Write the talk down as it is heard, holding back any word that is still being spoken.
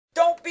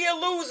Don't be a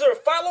loser.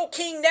 Follow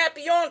King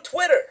Nappy on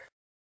Twitter.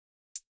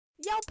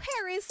 Your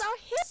parents are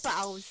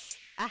hippos.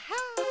 Aha.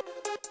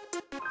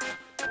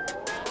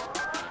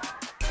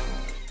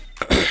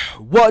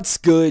 What's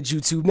good,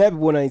 YouTube?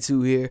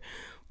 Nappy192 here,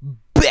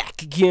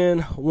 back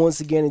again, once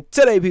again. And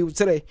today, people,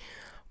 today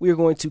we are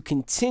going to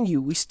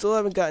continue. We still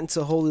haven't gotten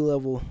to Holy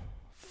Level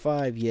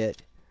 5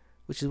 yet,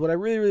 which is what I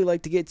really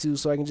like to get to,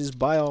 so I can just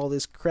buy all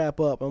this crap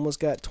up. I almost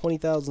got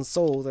 20,000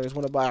 souls. I just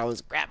want to buy all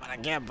this crap, but I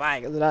can't buy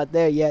it because it's not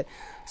there yet.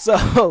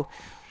 So,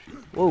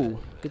 whoa,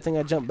 good thing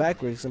I jumped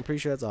backwards. I'm pretty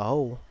sure that's a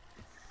hole.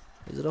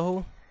 Is it a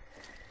hole?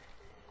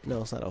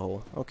 No, it's not a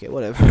hole. Okay,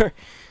 whatever.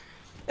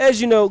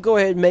 As you know, go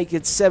ahead and make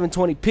it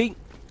 720p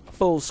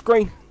full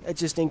screen. That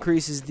just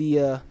increases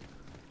the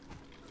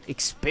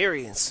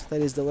experience.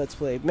 That is the Let's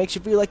Play. It makes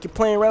you feel like you're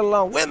playing right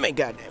along with me,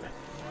 goddammit.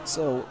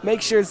 So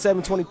make sure it's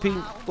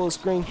 720p full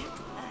screen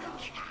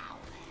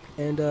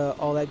and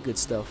all that good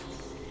stuff.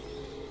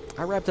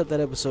 I wrapped up that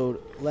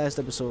episode, last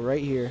episode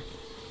right here,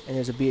 and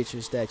there's a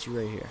Beatrice statue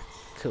right here.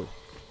 Cool.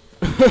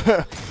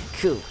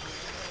 Cool.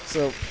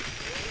 So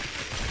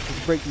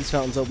let's break these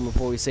fountains open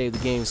before we save the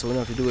game, so we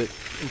don't have to do it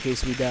in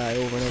case we die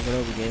over and over and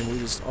over again. We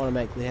just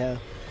automatically have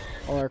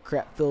all our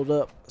crap filled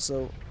up.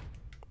 So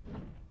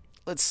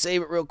let's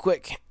save it real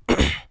quick.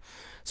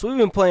 So we've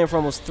been playing for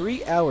almost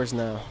 3 hours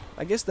now.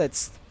 I guess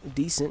that's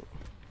decent.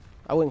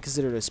 I wouldn't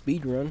consider it a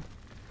speed run.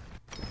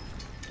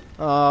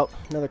 Oh,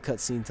 another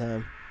cutscene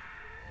time.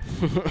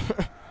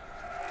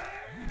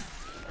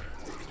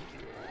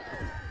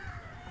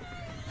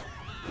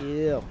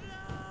 Yeah.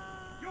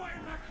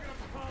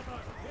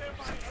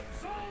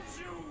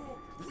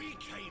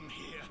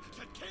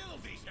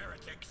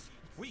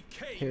 We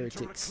came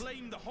Heretics. to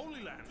reclaim the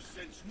Holy Land.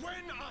 Since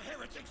when are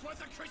heretics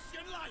worth a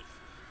Christian life?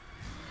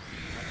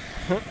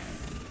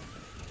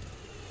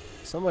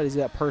 Somebody's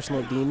got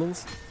personal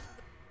demons.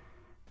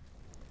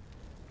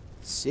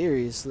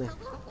 Seriously.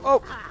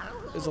 Oh,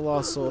 there's a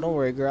lost soul. Don't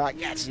worry, girl. I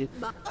got you.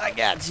 I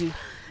got you.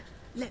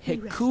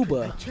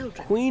 Hecuba,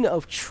 queen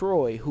of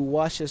Troy, who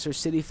watched as her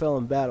city fell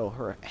in battle.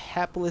 Her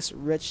hapless,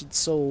 wretched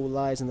soul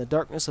lies in the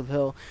darkness of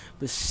hell,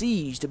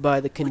 besieged by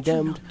the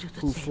condemned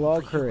who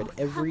flog her at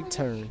every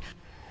turn.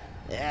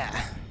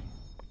 Yeah.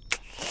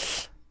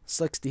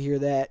 Sucks to hear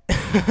that.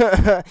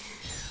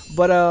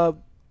 But,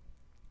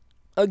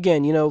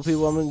 again, you know,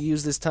 people, I'm going to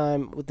use this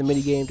time with the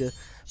minigame to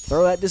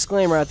throw that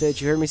disclaimer out there that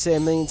you heard me say a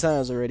million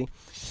times already.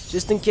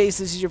 Just in case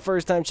this is your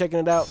first time checking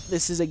it out,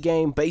 this is a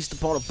game based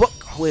upon a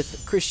book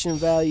with Christian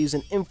values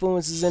and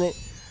influences in it.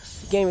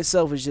 The game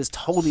itself is just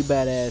totally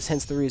badass,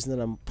 hence the reason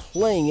that I'm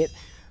playing it.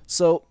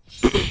 So,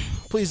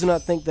 please do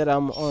not think that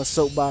I'm on a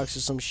soapbox or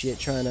some shit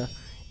trying to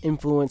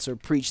influence or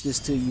preach this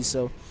to you.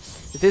 So,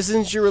 if this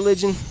isn't your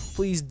religion,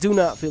 please do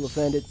not feel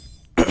offended.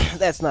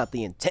 That's not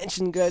the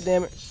intention,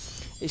 goddammit.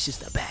 It's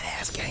just a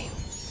badass game.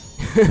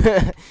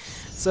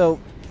 So,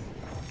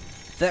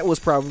 that was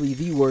probably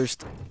the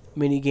worst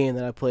minigame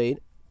that I played,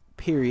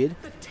 period.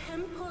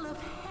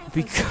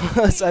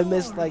 Because I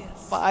missed like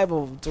 5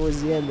 of them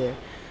towards the end there.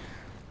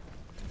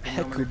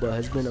 Hecuba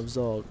has been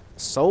absolved.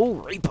 Soul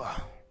Reaper.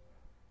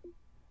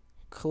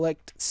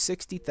 Collect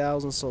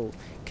 60,000 souls.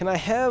 Can I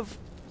have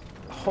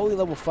Holy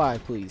Level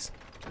 5, please?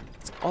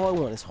 That's all I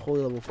want is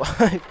Holy Level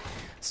 5.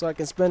 So I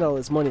can spend all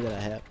this money that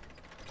I have.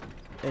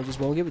 And it just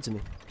won't give it to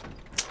me.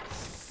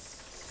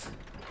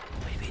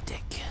 Baby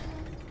dick.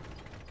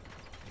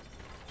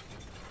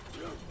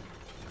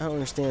 I don't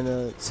understand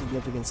the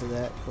significance of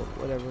that, but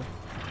whatever.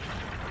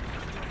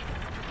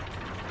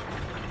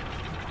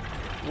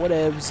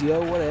 Whatevs,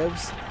 yo,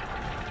 whatevs.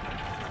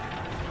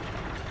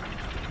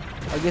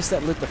 I guess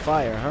that lit the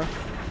fire, huh?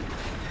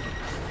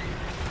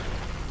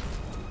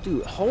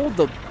 Dude, hold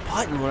the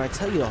button when I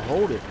tell you to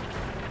hold it.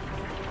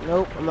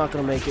 Nope, I'm not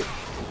gonna make it.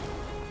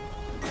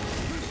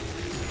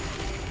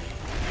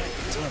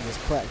 Damn, this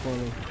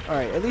platforming.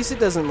 Alright, at least it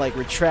doesn't, like,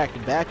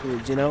 retract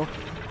backwards, you know?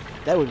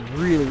 That would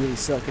really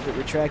suck if it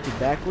retracted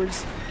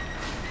backwards.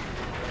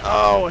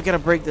 Oh, I gotta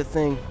break the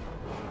thing.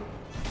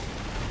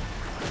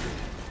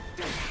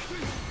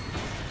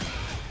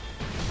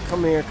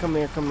 Come here, come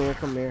here, come here,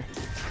 come here.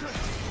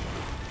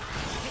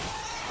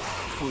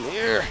 Come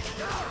here.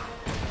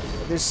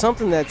 There's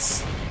something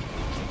that's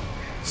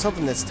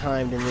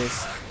timed in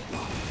this.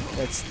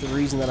 That's the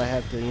reason that I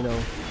have to, you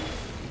know,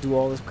 do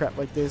all this crap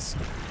like this.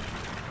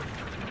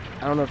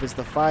 I don't know if it's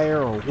the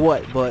fire or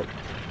what, but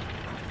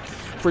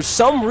for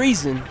some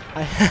reason,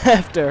 I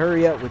have to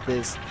hurry up with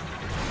this.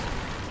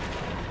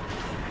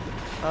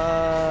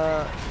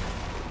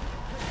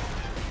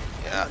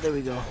 Yeah, there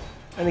we go.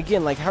 And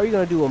again, like, how are you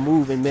gonna do a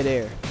move in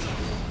midair?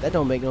 That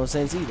don't make no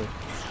sense either.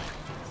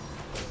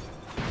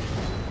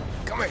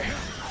 Come here.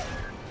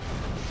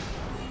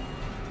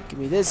 Give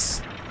me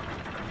this.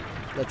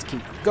 Let's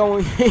keep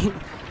going. Which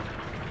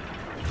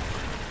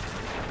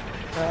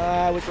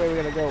way are we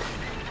gonna go?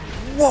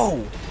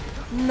 Whoa!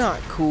 Not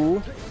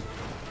cool.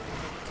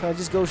 Can I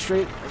just go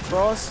straight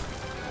across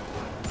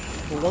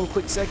for one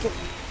quick second?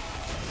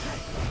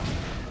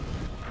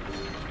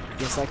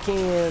 Yes, I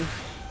can.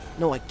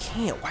 No, I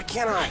can't. Why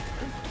can't I?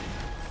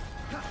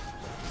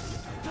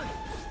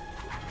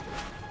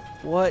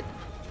 What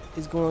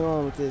is going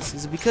on with this?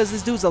 Is it because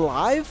this dude's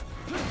alive?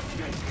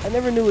 I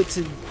never knew it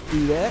to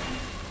do that.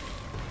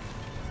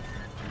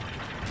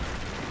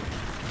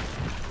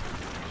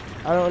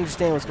 I don't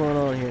understand what's going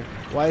on here.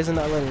 Why is it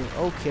not letting me?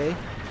 Okay.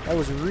 That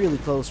was really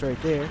close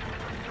right there.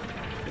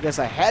 I guess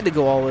I had to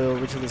go all the way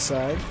over to the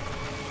side.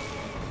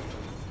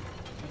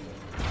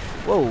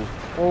 Whoa.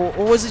 Or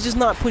was it just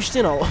not pushed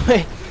in all the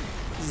way?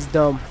 This is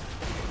dumb.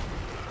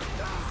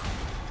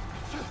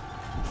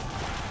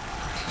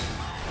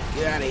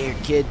 Get out of here,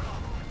 kid.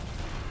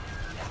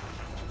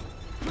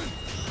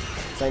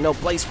 This ain't no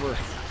place for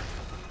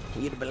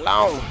you to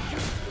belong.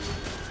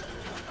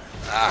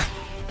 Ah.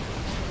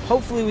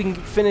 Hopefully we can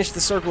finish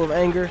the circle of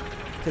anger,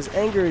 because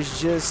anger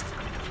is just...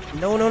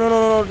 No,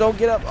 don't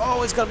get up.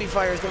 Oh, it's gonna be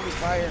fire, it's gonna be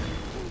fire.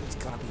 It's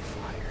gonna be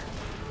fire.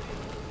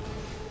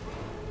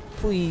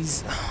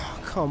 Please.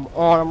 Oh, come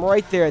on, I'm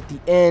right there at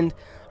the end.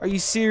 Are you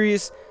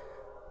serious?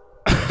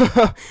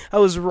 I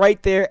was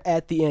right there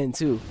at the end,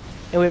 too.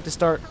 And we have to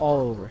start all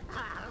over.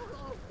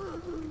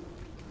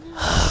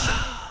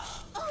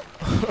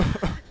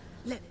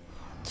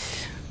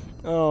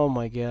 Oh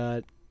my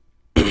god.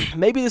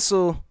 Maybe this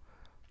will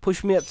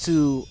push me up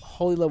to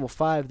holy level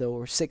 5 though,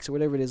 or 6 or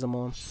whatever it is I'm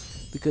on.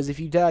 Because if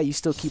you die, you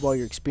still keep all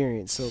your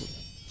experience. So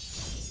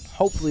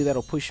hopefully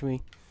that'll push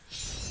me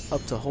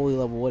up to holy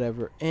level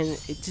whatever. And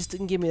it just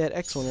didn't give me that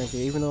X one right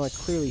there, even though I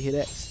clearly hit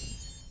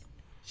X.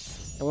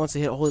 And once I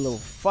hit holy level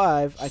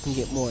 5, I can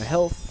get more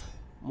health,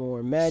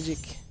 more magic,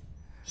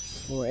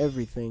 more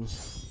everything.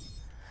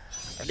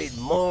 I need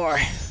more.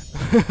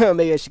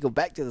 Maybe I should go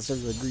back to the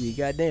circle of greed.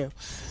 Goddamn.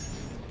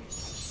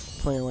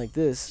 Playing like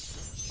this.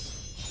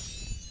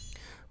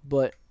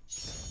 But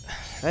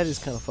that is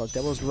kind of fucked.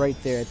 That was right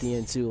there at the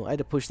end too. I had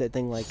to push that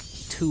thing like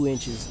 2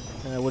 inches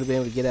and I would have been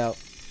able to get out.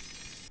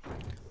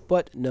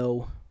 But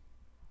no.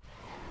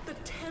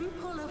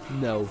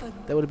 No.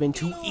 That would have been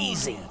too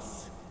easy.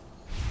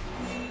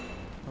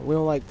 We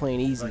don't like playing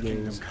easy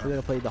games. We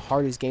gotta play the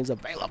hardest games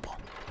available.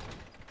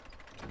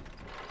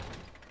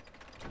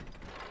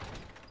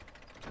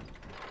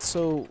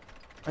 So,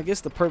 I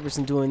guess the purpose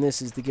in doing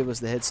this is to give us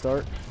the head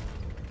start.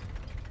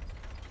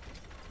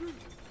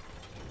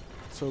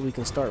 So we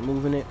can start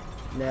moving it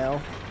now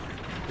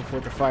before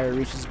the fire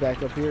reaches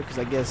back up here, because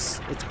I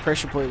guess it's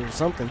pressure plated or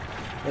something.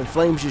 And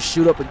flames just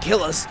shoot up and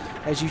kill us,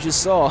 as you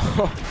just saw.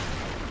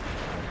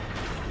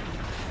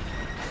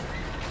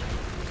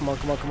 Come on.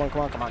 I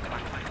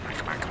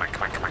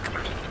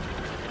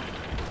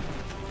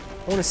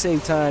want to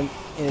save time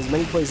in as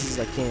many places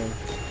as I can.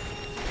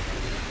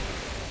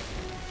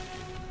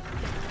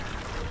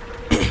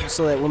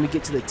 So that when we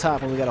get to the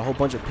top and we got a whole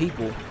bunch of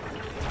people,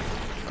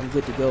 I'm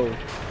good to go.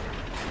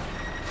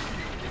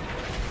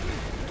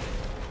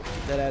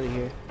 Get that out of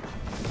here.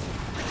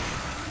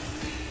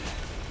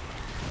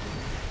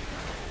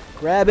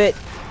 Grab it.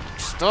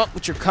 Stop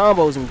with your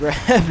combos and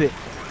grab it.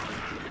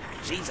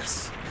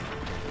 Jesus.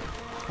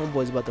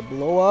 Homeboy's about to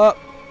blow up.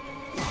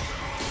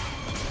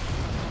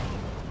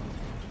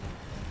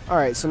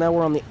 Alright, so now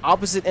we're on the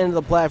opposite end of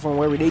the platform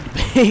where we need to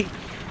be.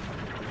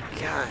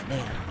 God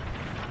damn.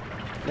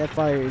 That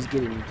fire is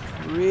getting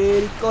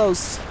pretty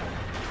close.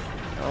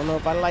 I don't know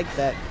if I like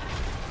that.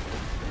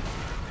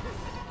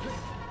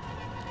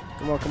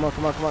 Come on.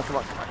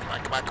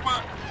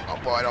 Oh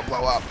boy, don't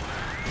blow up.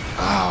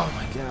 Oh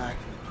my god.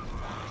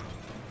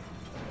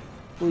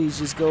 Please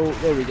just go.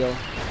 There we go.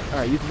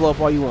 Alright, you can blow up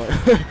all you want.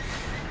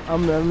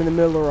 I'm in the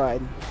middle of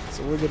riding,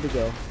 so we're good to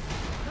go.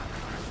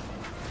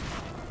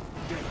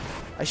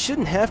 I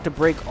shouldn't have to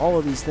break all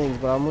of these things,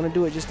 but I'm going to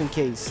do it just in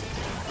case.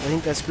 I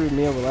think that screwed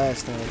me over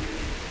last time.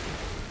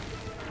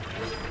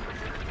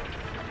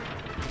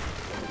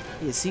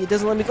 Yeah, see, it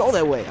doesn't let me go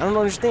that way. I don't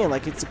understand.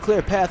 Like, it's a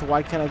clear path.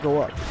 Why can't I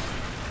go up?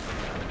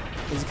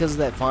 Is it because of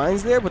that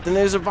vine's there? But then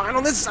there's a vine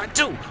on this side,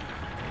 too.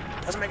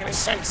 Doesn't make any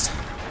sense.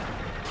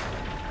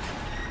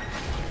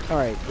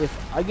 Alright,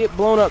 if I get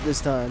blown up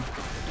this time,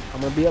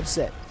 I'm going to be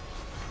upset.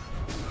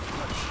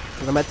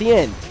 Because I'm at the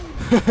end.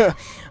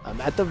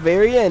 I'm at the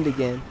very end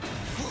again.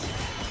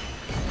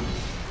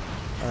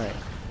 Alright.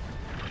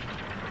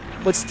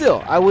 But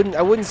still, I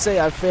wouldn't say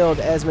I failed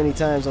as many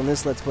times on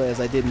this Let's Play as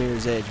I did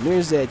Mirror's Edge.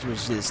 Mirror's Edge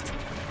was just...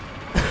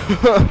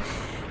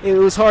 it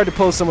was hard to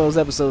post some of those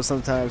episodes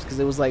sometimes, because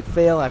it was like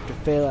fail after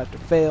fail after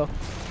fail.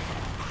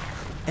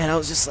 And I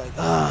was just like,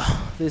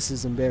 this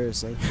is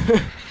embarrassing.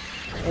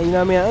 And you know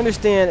what I mean? I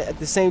understand at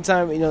the same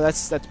time, you know,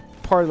 that's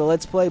part of the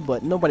Let's Play,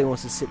 but nobody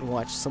wants to sit and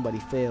watch somebody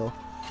fail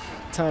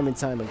time and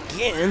time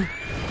again.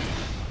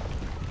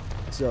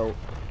 So...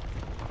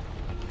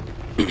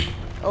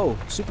 oh,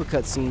 super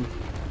cutscene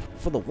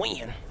for the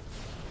win.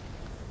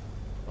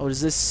 Oh,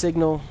 does this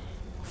signal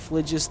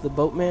Phlegus the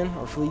boatman,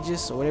 or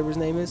Phlegus, or whatever his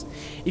name is?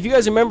 If you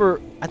guys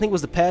remember, I think it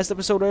was the past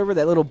episode or whatever,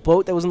 that little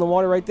boat that was in the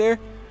water right there,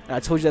 and I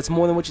told you that's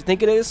more than what you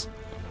think it is.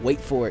 Wait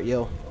for it,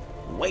 yo.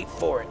 Wait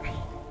for it.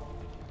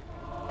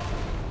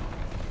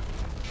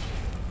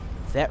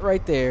 That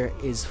right there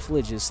is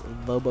Phlegus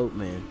the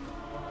boatman.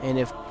 And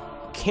if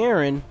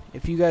Karen,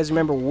 if you guys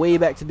remember way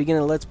back to the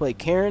beginning of Let's Play,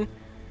 Karen,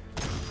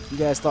 You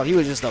guys thought he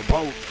was just a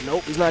boat.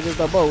 Nope, he's not just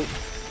a boat.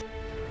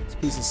 It's a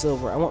piece of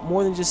silver. I want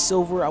more than just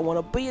silver. I want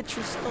a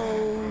Beatrice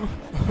stone.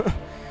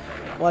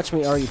 Watch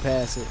me already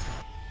pass it.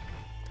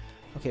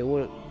 Okay,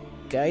 what?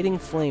 Guiding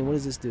flame. What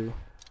does this do?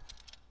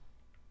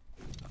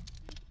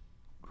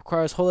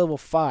 Requires whole level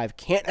 5.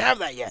 Can't have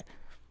that yet.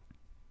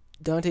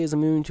 Dante is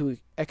immune to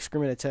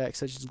excrement attacks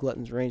such as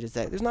Glutton's range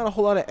attack. There's not a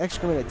whole lot of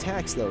excrement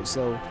attacks though,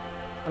 so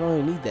I don't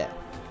really need that.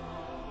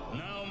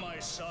 Now, my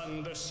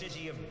son, the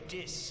city of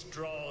Dis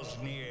draws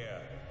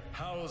near,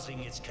 housing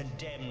its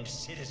condemned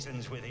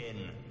citizens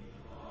within.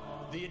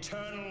 The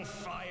eternal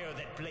fire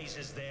that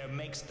blazes there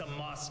makes the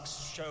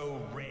mosques show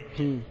red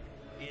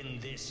in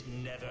this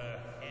nether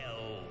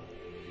hell.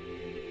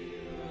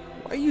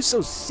 Why are you so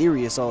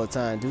serious all the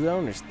time, dude? I don't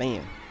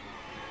understand.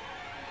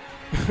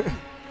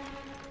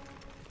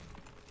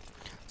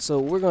 So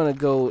we're gonna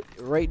go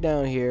right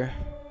down here.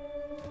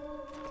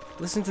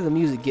 Listen to the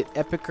music get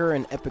epicer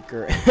and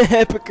epicer.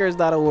 Epicer is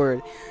not a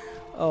word.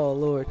 Oh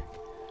Lord.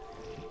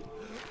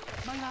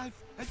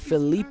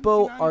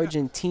 Filippo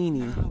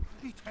Argentini.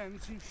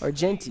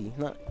 Argenti,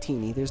 not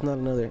Teeny. There's not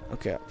another.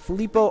 Okay.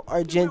 Filippo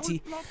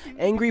Argenti,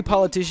 angry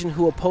politician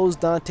who opposed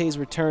Dante's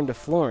return to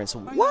Florence.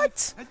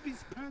 What?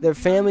 Their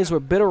families were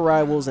bitter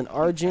rivals, and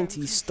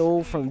Argenti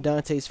stole from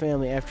Dante's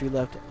family after he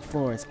left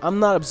Florence. I'm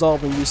not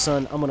absolving you,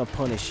 son. I'm gonna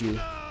punish you.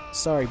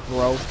 Sorry,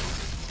 bro.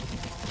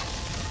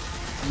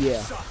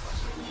 Yeah.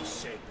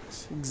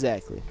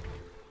 Exactly.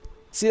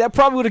 See, that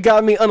probably would have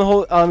gotten me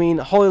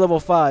holy level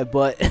 5,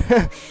 but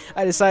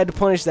I decided to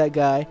punish that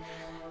guy.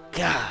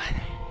 God.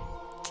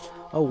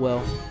 Oh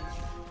well.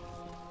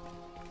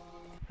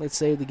 Let's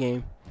save the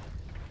game.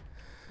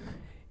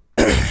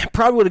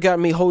 Probably would have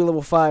gotten me holy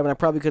level 5, and I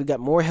probably could have got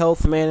more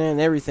health, mana, and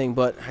everything,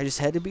 but I just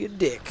had to be a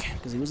dick,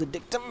 because he was a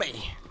dick to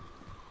me.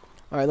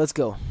 Alright, let's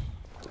go.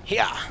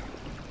 Yeah.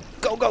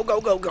 Go, go, go,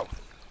 go, go.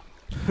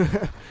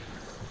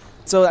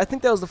 So I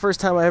think that was the first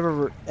time I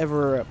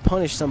ever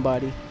punished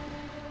somebody.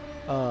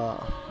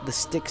 The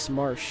Styx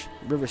Marsh,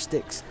 River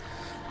Styx.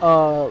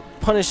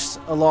 Punish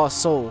a lost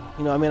soul.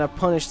 You know, I mean, I've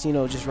punished, you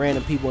know, just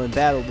random people in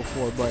battle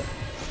before, but I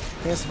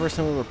think that's the first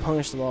time I ever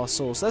punished a lost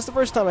soul. So that's the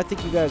first time I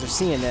think you guys are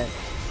seeing that.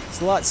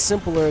 It's a lot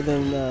simpler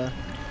than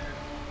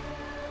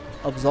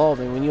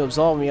absolving. When you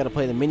absolve them, you gotta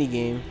play the mini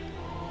game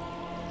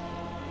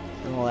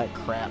and all that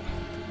crap.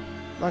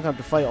 I'm not gonna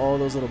have to fight all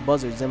those little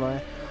buzzards, am I?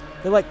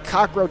 They're like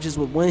cockroaches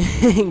with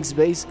wings,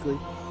 basically.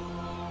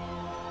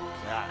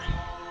 God.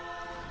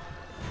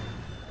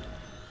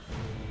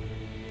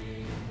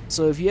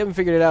 So if you haven't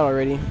figured it out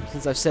already,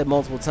 since I've said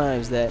multiple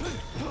times that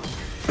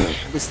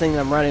this thing that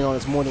I'm riding on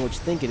is more than what you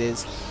think it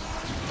is,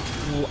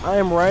 well, I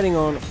am riding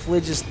on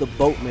Phlegis the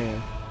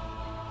Boatman.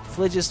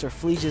 Phlegis or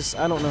Phlegis,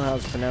 I don't know how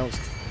it's pronounced,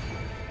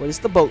 but it's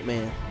the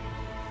Boatman.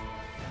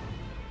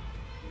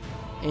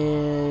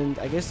 And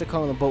I guess they're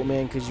calling him the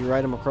Boatman because you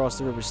ride him across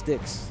the River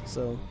Styx.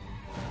 So,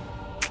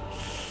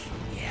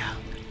 yeah.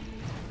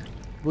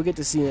 We'll get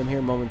to see him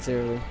here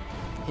momentarily.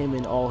 Him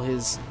in all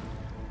his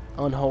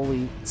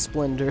unholy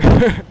splendor.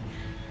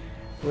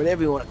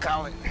 Whatever you want to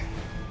call it.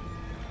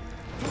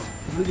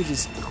 If we could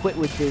just quit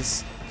with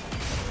this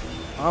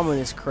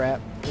ominous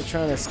crap. They're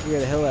trying to scare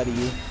the hell out of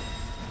you.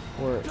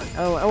 Or,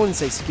 I wouldn't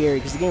say scary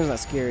because the game's not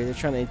scary. They're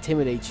trying to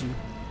intimidate you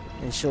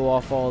and show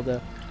off all the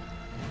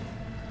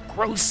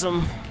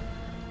gruesome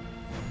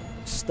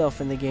stuff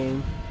in the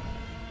game.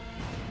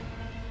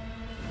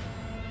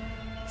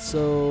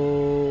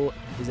 So,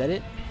 is that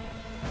it?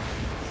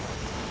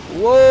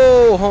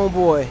 Whoa,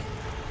 homeboy.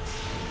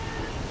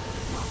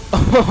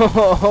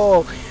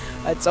 Oh,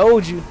 I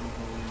told you.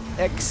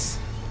 X.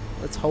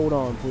 Let's hold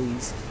on,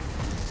 please.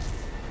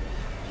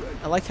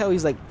 I like how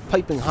he's like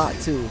piping hot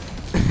too.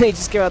 He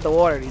just came out the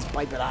water and he's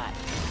piping hot.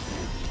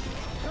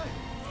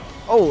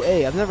 Oh,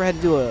 A. I've never had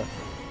to do a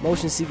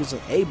motion sequence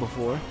with A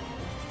before.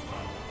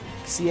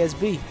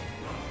 CSB.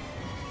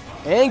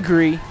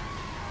 Angry.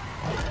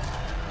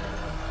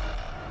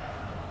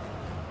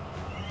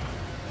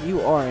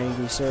 You are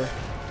angry, sir.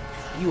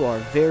 You are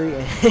very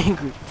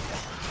angry.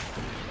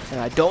 And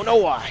I don't know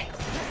why.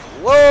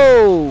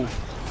 Whoa!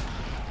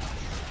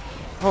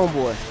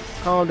 Homeboy,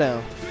 calm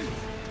down.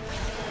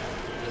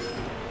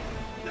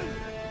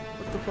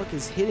 What the fuck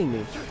is hitting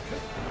me?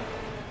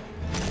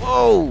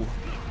 Whoa!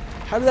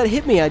 How did that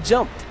hit me? I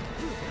jumped.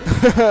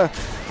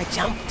 I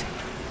jumped.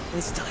 And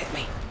it still hit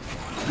me.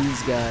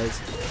 These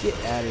guys. Get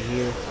out of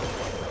here.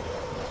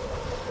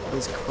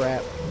 This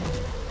crap.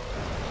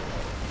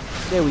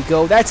 There we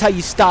go. That's how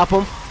you stop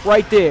him.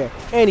 Right there.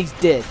 And he's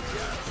dead.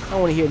 I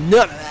don't want to hear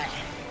none of that.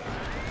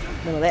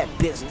 None of that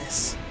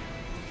business.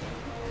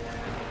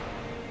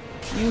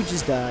 You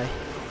just die.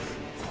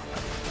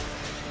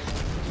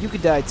 You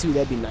could die too.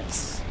 That'd be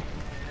nice.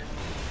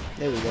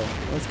 There we go.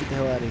 Let's get the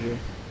hell out of here.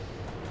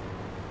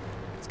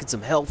 Let's get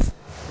some health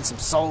and some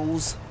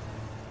souls.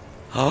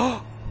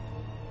 Oh!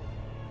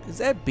 Is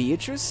that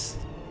Beatrice?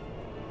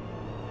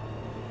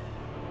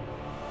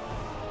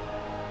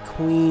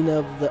 Queen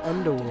of the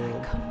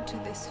underworld. Come to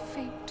this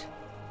fate.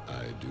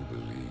 I do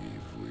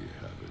believe we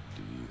have a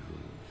deal.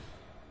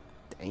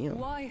 Damn.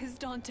 Why has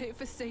Dante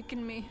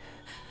forsaken me?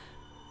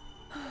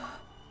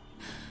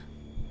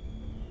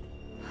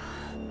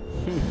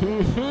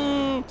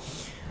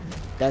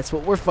 That's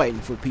what we're fighting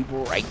for,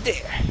 people, right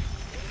there.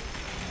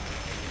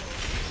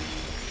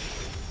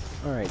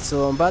 Alright,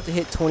 so I'm about to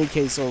hit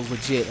 20k souls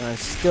legit, and I'm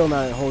still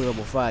not at holy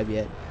level 5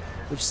 yet,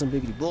 which is some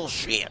biggity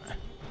bullshit.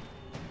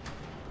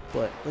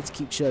 But let's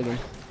keep chugging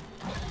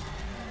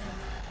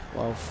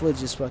while Flid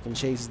just fucking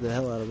chases the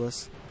hell out of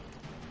us.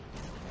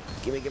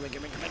 Gimme.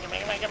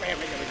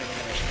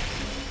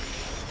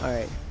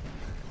 Alright.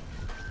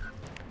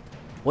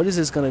 What is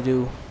this gonna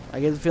do? I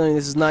get the feeling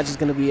this is not just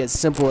gonna be as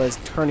simple as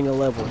turning a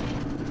level.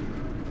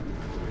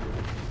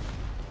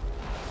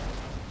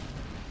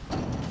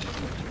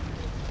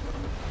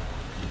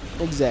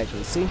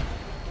 Exactly, see?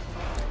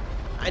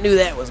 I knew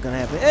that was gonna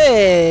happen.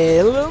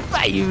 Hey, little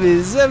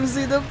babies! I've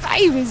seen the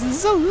babies in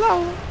so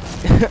long.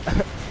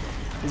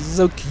 This is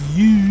so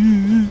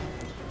cute.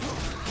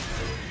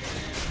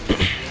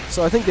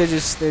 So I think they're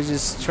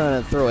just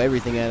trying to throw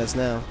everything at us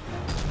now.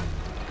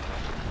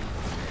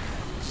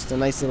 Just a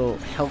nice little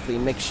healthy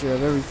mixture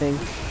of everything,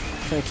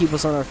 trying to keep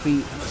us on our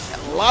feet.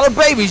 A lot of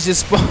babies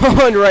just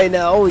spawned right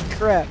now. Holy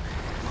crap!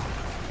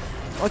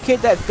 Why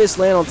can't that fist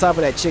land on top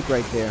of that chick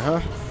right there,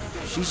 huh?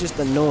 She's just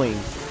annoying.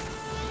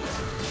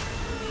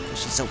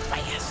 She's so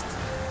fast.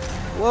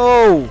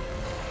 Whoa!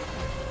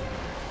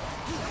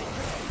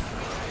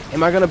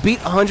 Am I gonna beat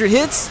 100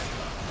 hits?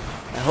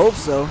 I hope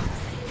so.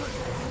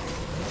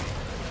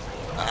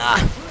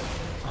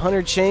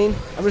 100 chain.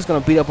 I'm just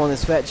gonna beat up on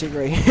this fat chick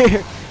right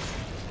here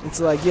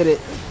until I get it.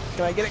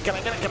 Can I get it? Can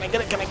I get it? Can I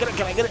get it? Can I get it?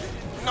 Can I get it?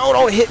 No,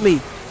 don't hit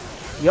me.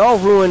 Y'all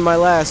ruined my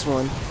last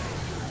one.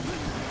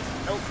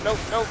 Nope.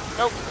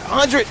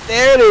 100.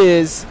 There it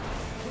is.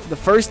 The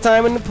first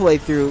time in the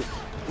playthrough,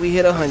 we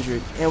hit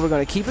 100, and we're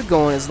gonna keep it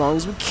going as long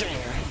as we can.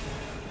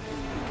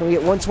 Can we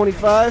get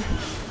 125?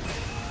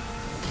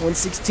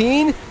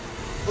 116?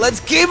 Let's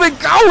keep it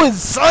going,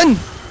 son!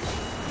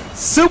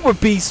 Super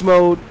beast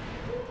mode.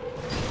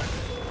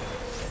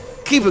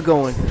 Keep it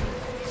going.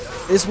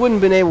 This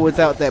wouldn't have been able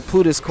without that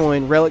Plutus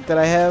coin relic that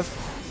I have,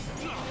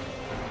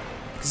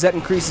 because that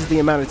increases the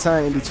amount of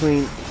time in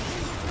between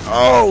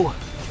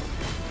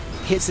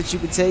hits that you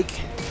could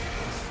take.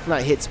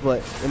 Not hits,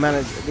 but the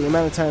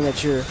amount of time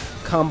that your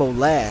combo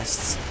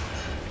lasts.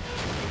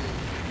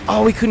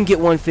 Oh, we couldn't get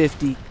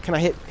 150. Can I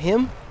hit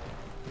him?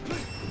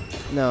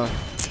 No.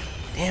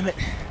 Damn it.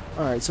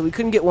 Alright, so we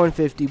couldn't get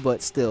 150,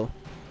 but still.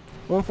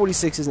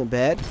 146 isn't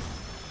bad.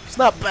 It's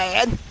not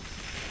bad.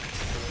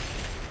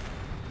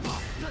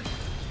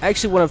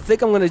 Actually, what I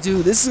think I'm going to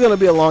do, this is going to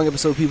be a long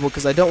episode, people,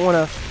 because I don't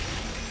want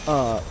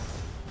to...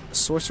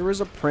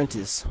 Sorcerer's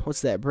Apprentice.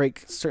 What's that?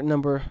 Break certain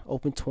number,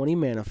 open 20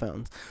 mana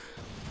fountains.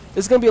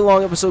 It's going to be a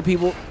long episode,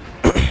 people,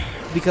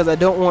 because I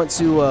don't want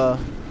to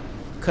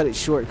cut it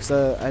short, because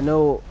I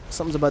know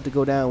something's about to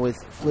go down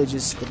with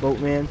Fligis, the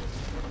boatman,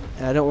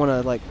 and I don't want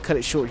to like cut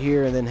it short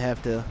here and then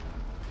have to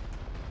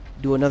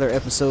do another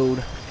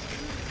episode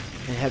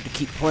and have to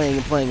keep playing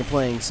and playing and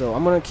playing. So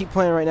I'm going to keep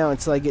playing right now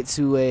until I get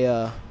to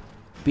a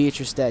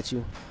Beatrice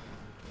statue,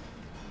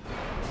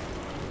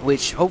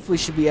 which hopefully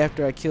should be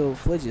after I kill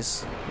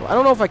Fligis. Well, I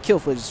don't know if I kill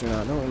Fligis or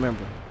not. I don't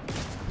remember.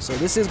 So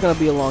this is going to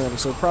be a long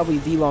episode, probably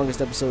the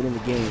longest episode in the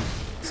game.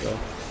 So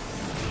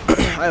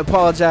I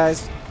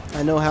apologize.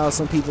 I know how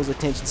some people's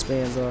attention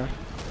spans are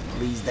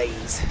these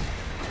days.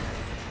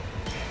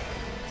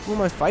 Who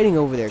am I fighting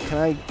over there?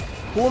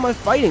 Who am I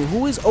fighting?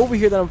 Who is over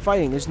here that I'm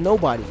fighting? There's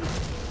nobody.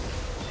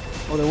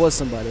 Oh, there was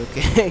somebody.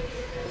 Okay.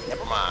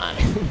 Never mind.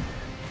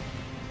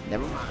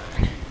 Never mind.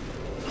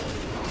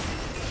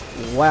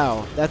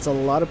 Wow, that's a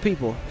lot of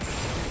people.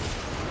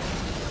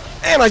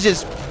 And I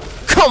just...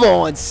 Come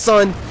on,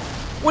 son!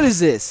 What is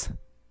this?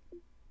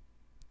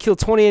 Kill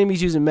 20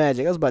 enemies using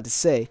magic. I was about to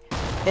say.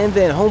 And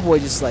then homeboy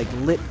just like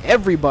lit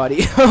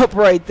everybody up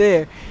right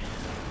there.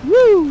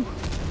 Woo!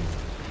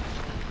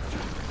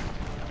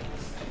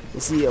 You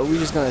see, are we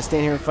just gonna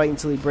stand here and fight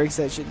until he breaks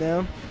that shit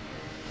down?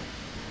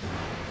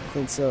 I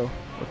think so.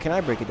 Or can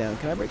I break it down?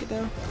 Can I break it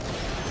down?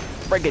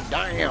 Break it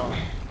down!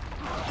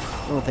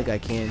 I don't think I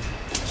can.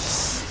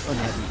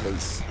 Unhappy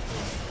face.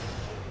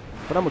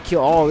 But I'm gonna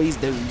kill all these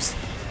dudes.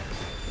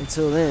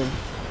 Until then,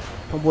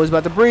 homeboy's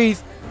about to breathe.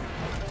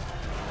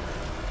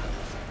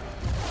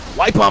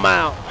 Wipe him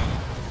out.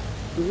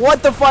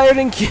 What the fire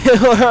didn't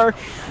kill her?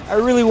 I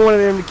really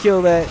wanted him to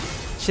kill that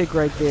chick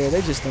right there.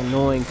 They're just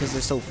annoying because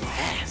they're so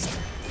fast.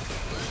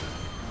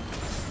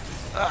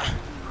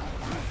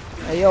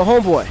 Hey, yo,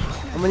 homeboy.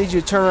 I'm gonna need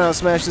you to turn around and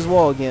smash this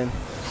wall again.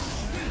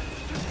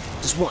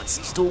 Just once.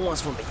 Just do it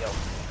once for me, yo.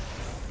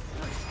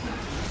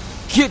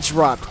 Get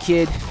dropped,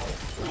 kid.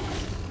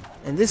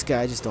 And this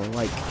guy I just don't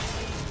like.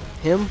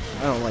 Him?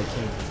 I don't like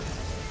him.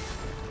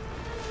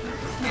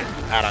 Get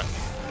out of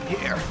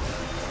here.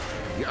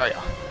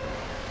 Yeah.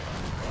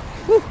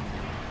 Woo.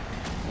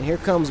 And here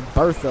comes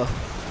Bertha.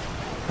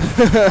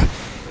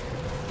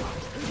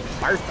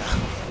 Bertha.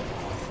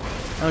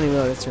 I don't even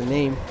know if that's her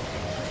name.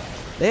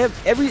 They have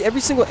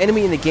every single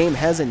enemy in the game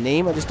has a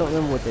name. I just don't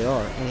remember what they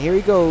are. And here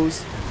he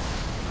goes.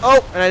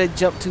 Oh, and I didn't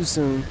jump too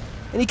soon.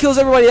 And he kills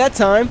everybody that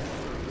time.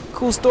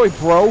 Cool story,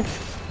 bro.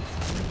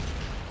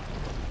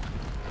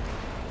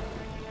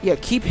 Yeah,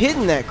 keep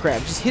hitting that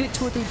crap. Just hit it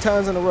 2 or 3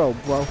 times in a row,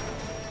 bro.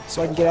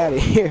 So I can get out of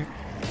here.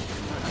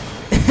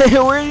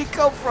 Where did he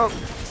come from?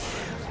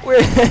 Where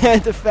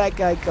did the fat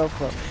guy come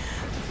from?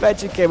 The fat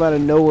chick came out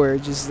of nowhere,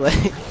 just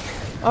like,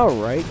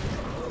 alright.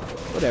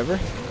 Whatever.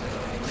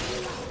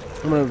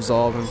 I'm gonna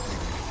absolve him.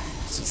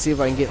 See if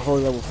I can get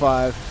holy level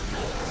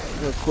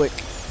 5 real quick.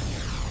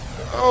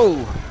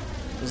 Oh!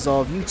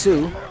 Absolve you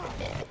too.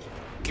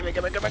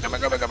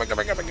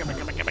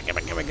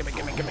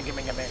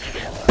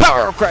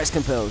 Power of Christ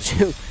compels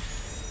you.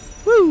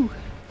 Woo!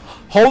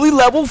 Holy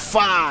level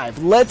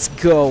 5. Let's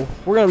go.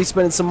 We're gonna be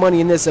spending some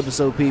money in this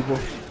episode, people.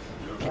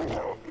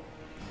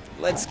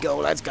 Let's go.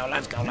 Let's go.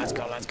 Let's go. Let's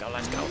go. Let's go.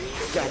 Let's go.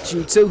 Got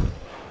you too.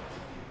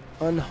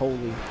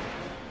 Unholy.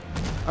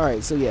 All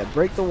right. So yeah,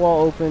 break the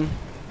wall open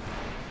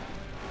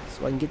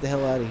so I can get the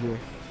hell out of here.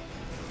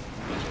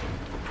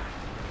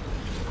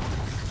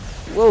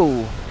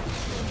 Whoa.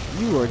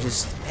 You are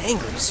just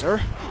angry, sir.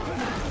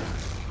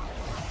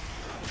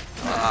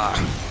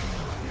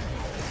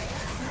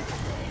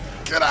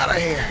 Get out of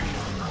here.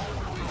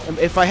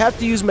 If I have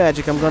to use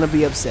magic, I'm gonna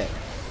be upset.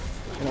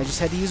 And I just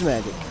had to use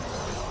magic.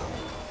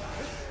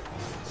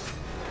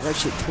 That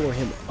shit tore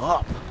him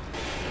up.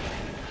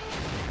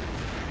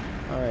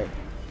 Alright.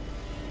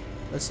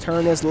 Let's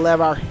turn this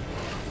lever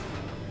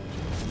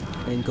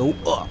and go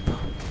up.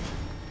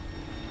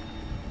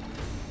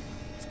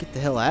 Let's get the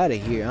hell out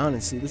of here,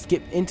 honestly. Let's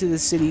get into the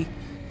city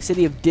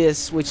of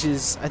Dis, which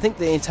is, I think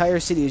the entire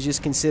city is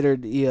just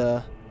considered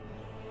the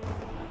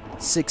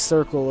sixth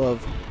circle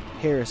of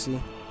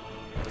heresy.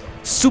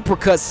 Super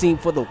cutscene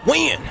for the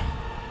win!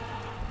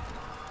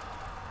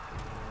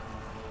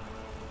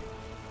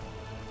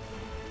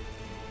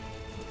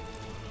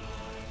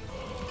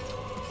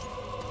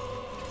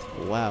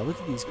 Wow, look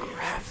at these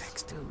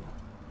graphics, dude.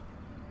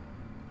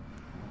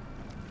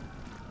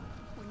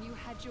 When you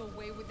had your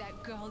way with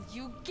that girl,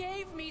 you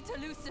gave me to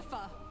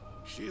Lucifer.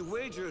 She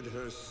wagered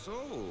her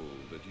soul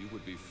that you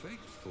would be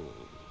faithful.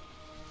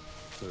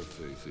 Her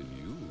faith in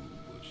you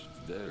was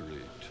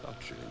very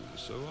touching,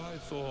 so I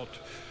thought,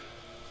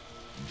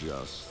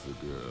 just the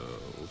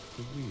girl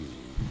for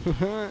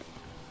me.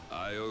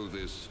 I owe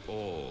this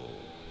all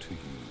to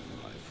you,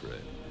 my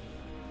friend.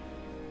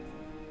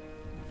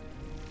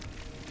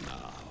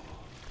 Now,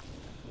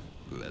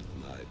 let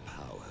my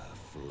power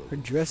flow. Her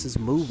dress is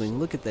moving.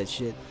 Look at that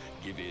shit.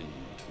 Give in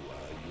to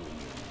our union.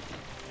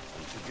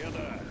 And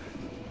together,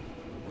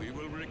 we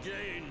will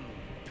regain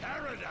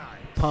paradise.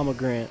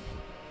 Pomegranate.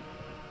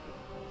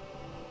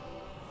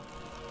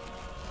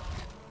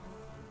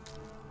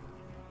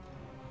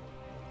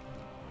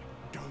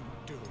 Don't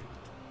do it.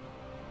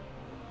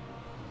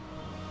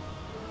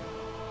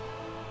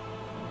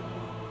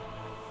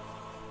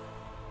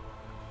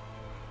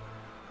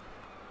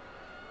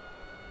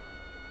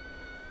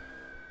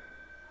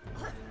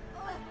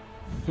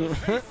 The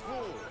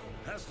faithful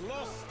has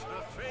lost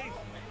her faith.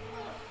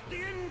 The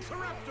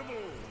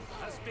incorruptible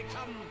has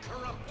become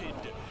corrupted.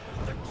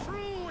 The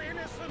true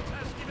innocent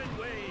has given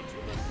way to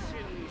the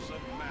sins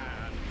of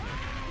man,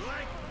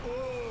 like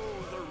all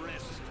the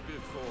rest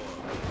before.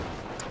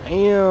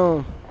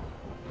 Damn.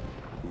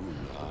 Who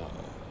now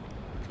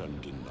can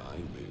deny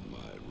me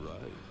my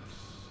rights?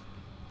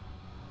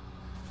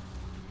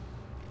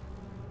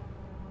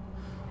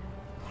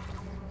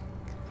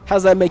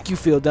 How's that make you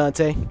feel,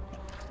 Dante?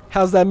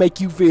 How's that make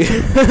you feel?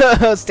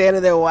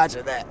 Standing there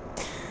watching that.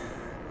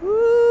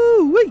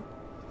 Woo wee.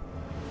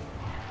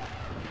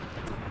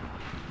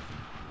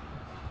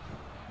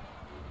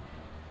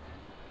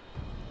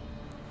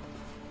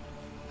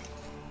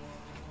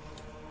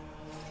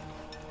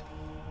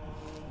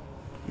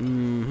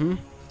 Mm-hmm.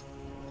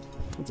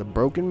 It's a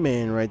broken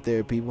man right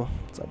there, people.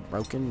 It's a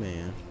broken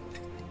man.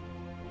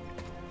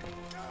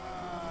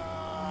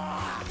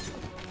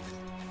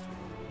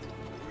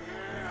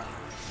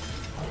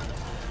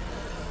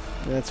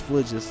 That's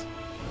Fligus.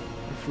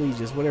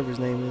 Fligus, whatever his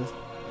name is.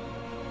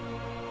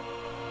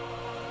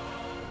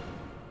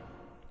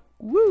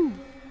 Woo!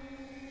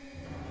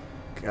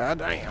 God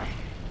damn.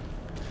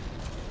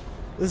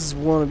 This is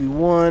gonna be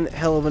one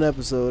hell of an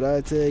episode,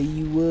 I tell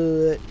you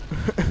what.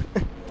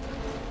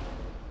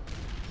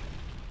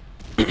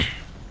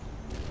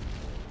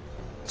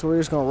 So we're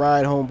just gonna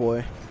ride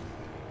homeboy.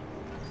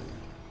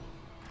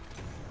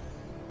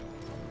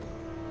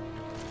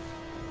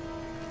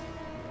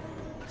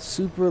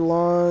 Super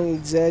long,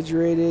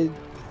 exaggerated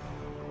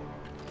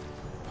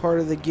part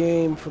of the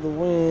game for the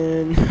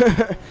win.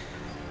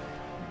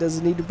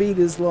 Doesn't need to be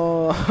this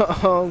long,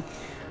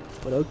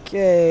 but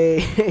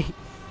okay.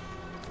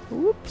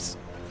 Whoops.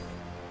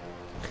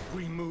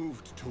 We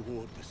moved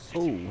toward the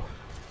city, Oh.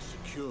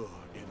 secure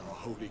in our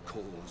holy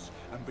cause,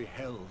 and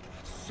beheld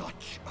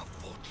such a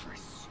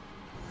fortress.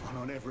 And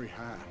on every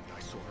hand I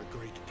saw a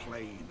great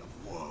plain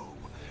of woe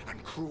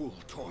and cruel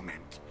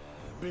torment.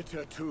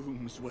 bitter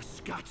tombs were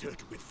scattered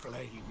with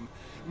flame,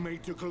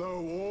 made to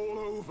glow all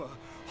over,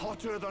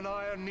 hotter than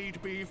iron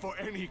need be for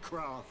any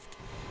craft.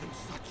 And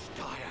such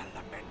dire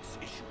laments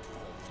issued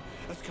forth,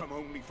 as come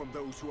only from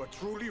those who are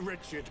truly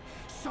wretched,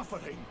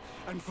 suffering,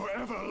 and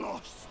forever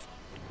lost.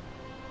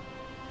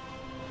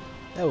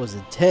 That was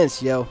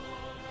intense, yo.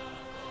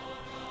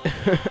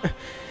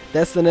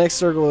 That's the next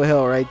circle of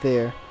hell right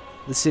there.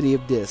 The city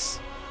of Dis.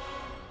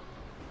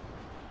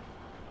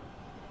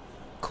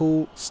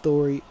 Cool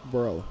story,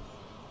 bro.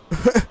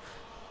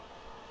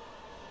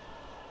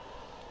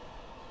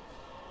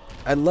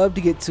 I'd love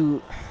to get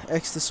to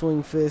X to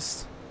swing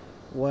fist,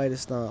 Y to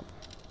stomp,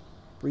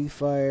 breathe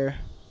fire.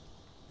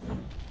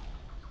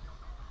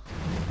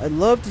 I'd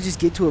love to just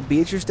get to a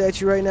Beatrice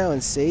statue right now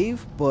and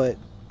save, but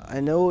I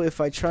know if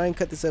I try and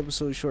cut this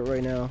episode short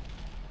right now,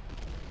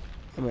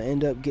 I'm gonna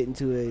end up getting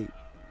to a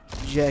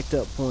jacked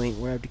up point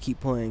where I have to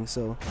keep playing.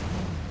 So,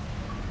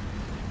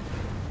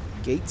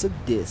 Gates of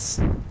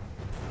Dis.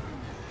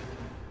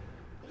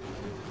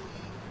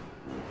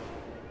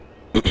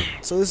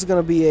 So this is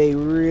gonna be a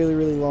really,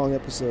 really long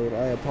episode.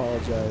 I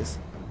apologize.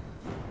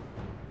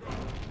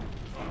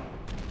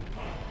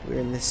 We're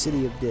in the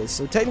city of Dis.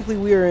 So technically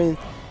we are in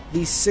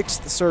the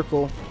 6th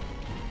circle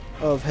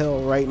of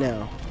hell right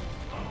now.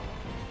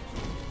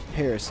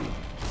 Heresy.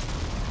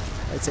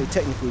 I'd say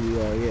technically we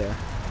are, yeah.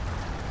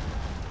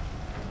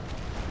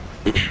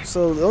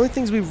 So the only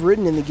things we've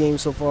ridden in the game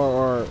so far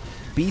are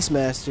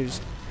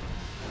Beastmasters.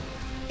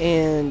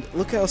 And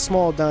look how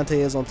small Dante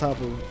is on top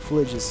of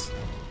Phleges.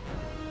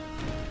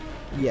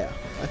 Yeah,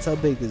 that's how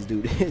big this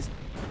dude is.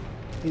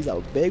 He's a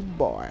big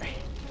boy.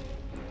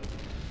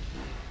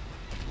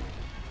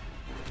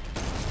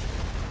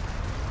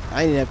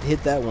 I didn't have to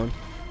hit that one.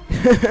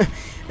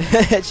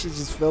 That shit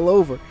just fell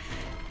over.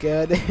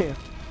 God damn.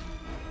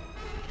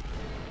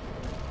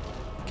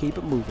 Keep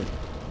it moving.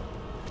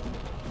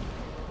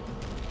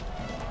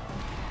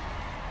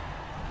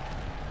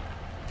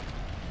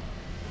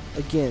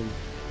 Again,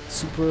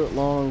 super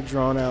long,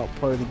 drawn out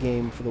part of the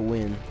game for the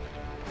win.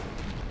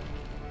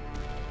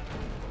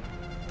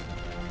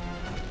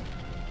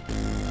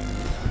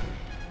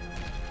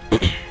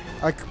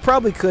 I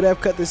probably could have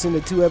cut this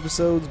into 2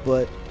 episodes,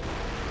 but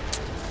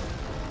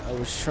I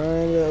was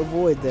trying to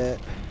avoid that.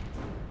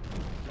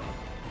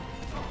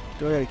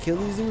 Do I gotta kill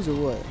these dudes or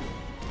what?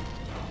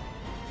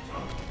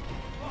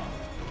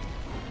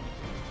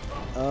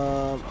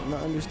 I'm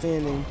not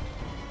understanding.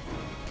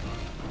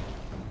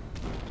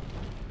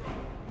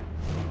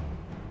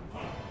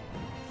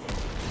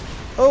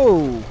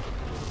 Oh!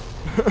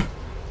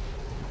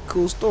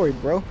 Cool story,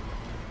 bro.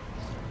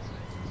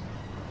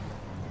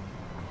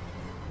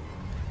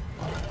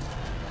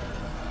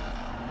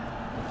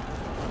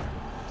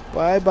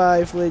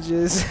 Bye-bye,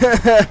 Phleges.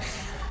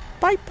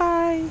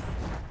 Bye-bye.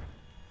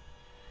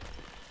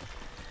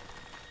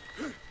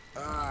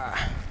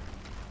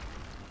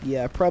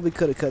 Yeah, I probably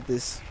could have cut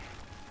this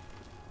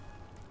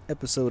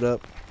episode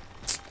up.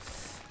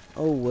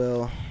 Oh,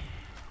 well.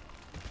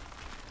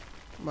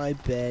 My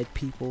bad,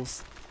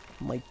 peoples.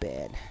 My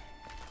bad.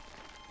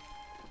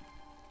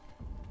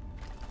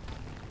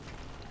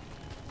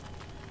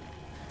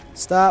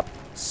 Stop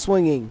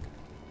swinging.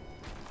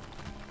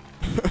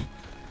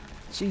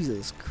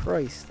 Jesus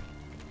Christ.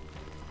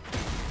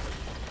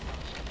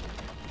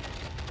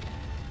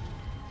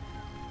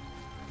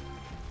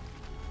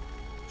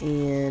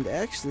 And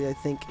actually, I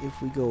think if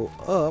we go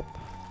up,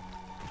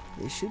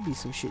 there should be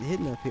some shit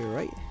hidden up here,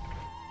 right?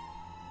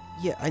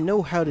 Yeah, I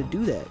know how to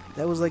do that.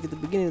 That was like at the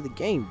beginning of the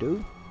game,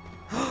 dude.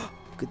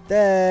 Look at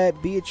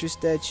that. Beatrice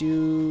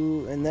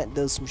statue. And that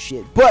does some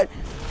shit. But,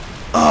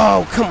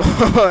 oh, come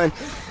on.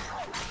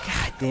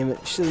 God damn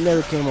it. Should have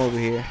never came over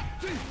here.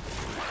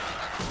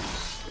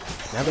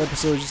 Now the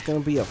episode is just going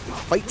to be a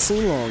fight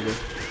scene longer.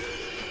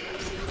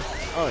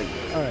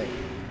 Alright.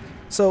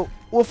 So,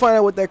 we'll find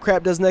out what that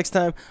crap does next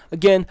time.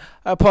 Again,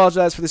 I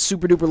apologize for this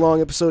super duper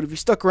long episode. If you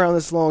stuck around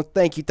this long,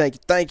 thank you.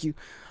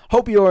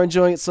 Hope you are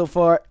enjoying it so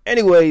far.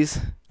 Anyways,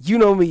 you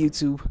know me,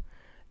 YouTube.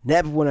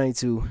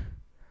 Nappy192.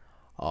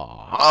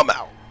 I'm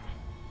out.